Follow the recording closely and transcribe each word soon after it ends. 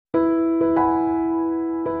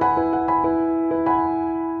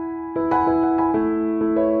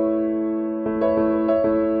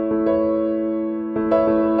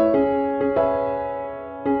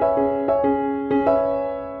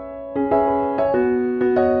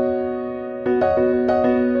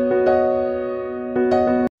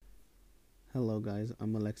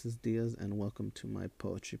Diaz, and welcome to my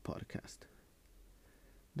poetry podcast.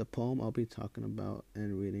 The poem I'll be talking about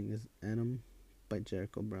and reading is Enum by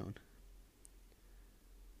Jericho Brown.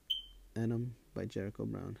 Enum by Jericho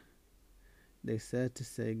Brown. They said to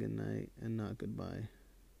say goodnight and not goodbye.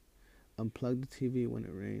 Unplugged the TV when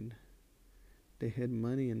it rained. They hid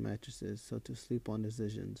money in mattresses so to sleep on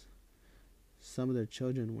decisions. Some of their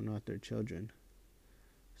children were not their children.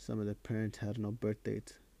 Some of their parents had no birth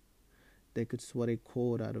dates. They could sweat a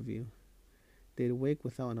cold out of you. They'd wake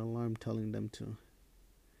without an alarm telling them to.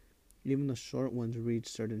 Even the short ones reached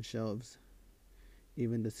certain shelves.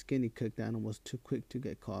 Even the skinny cooked animal was too quick to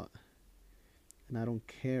get caught. And I don't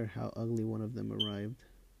care how ugly one of them arrived.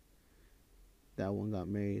 That one got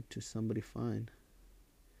married to somebody fine.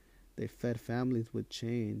 They fed families with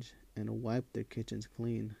change and wiped their kitchens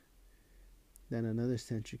clean. Then another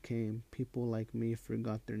century came. People like me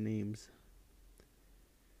forgot their names.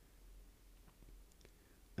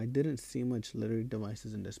 I didn't see much literary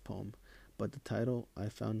devices in this poem, but the title I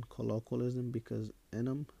found colloquialism because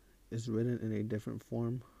enum is written in a different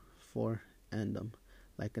form for andum,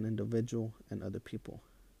 like an individual and other people.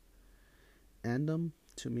 Andum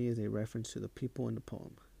to me is a reference to the people in the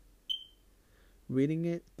poem. Reading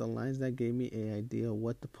it, the lines that gave me an idea of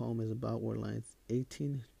what the poem is about were lines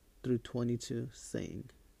 18 through 22 saying,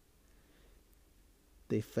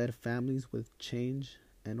 they fed families with change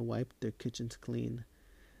and wiped their kitchens clean.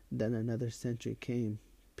 Then another century came.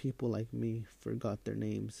 People like me forgot their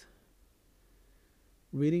names.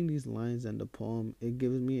 Reading these lines and the poem, it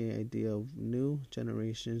gives me an idea of new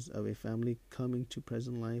generations of a family coming to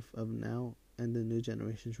present life of now and the new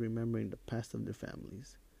generations remembering the past of their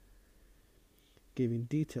families. Giving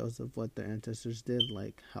details of what their ancestors did,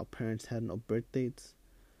 like how parents had no birth dates,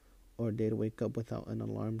 or they'd wake up without an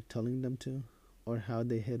alarm telling them to, or how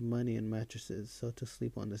they hid money in mattresses so to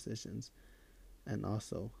sleep on decisions. And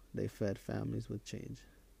also, they fed families with change.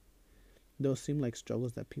 Those seem like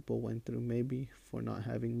struggles that people went through, maybe for not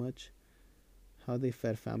having much. How they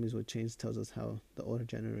fed families with change tells us how the older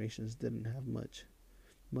generations didn't have much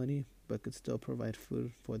money, but could still provide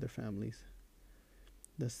food for their families.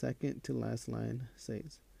 The second to last line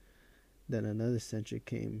says, then another century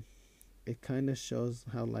came. It kind of shows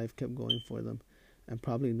how life kept going for them, and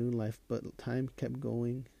probably new life, but time kept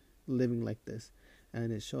going, living like this.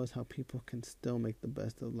 And it shows how people can still make the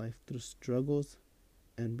best of life through struggles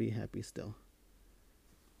and be happy still.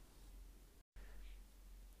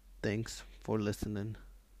 Thanks for listening.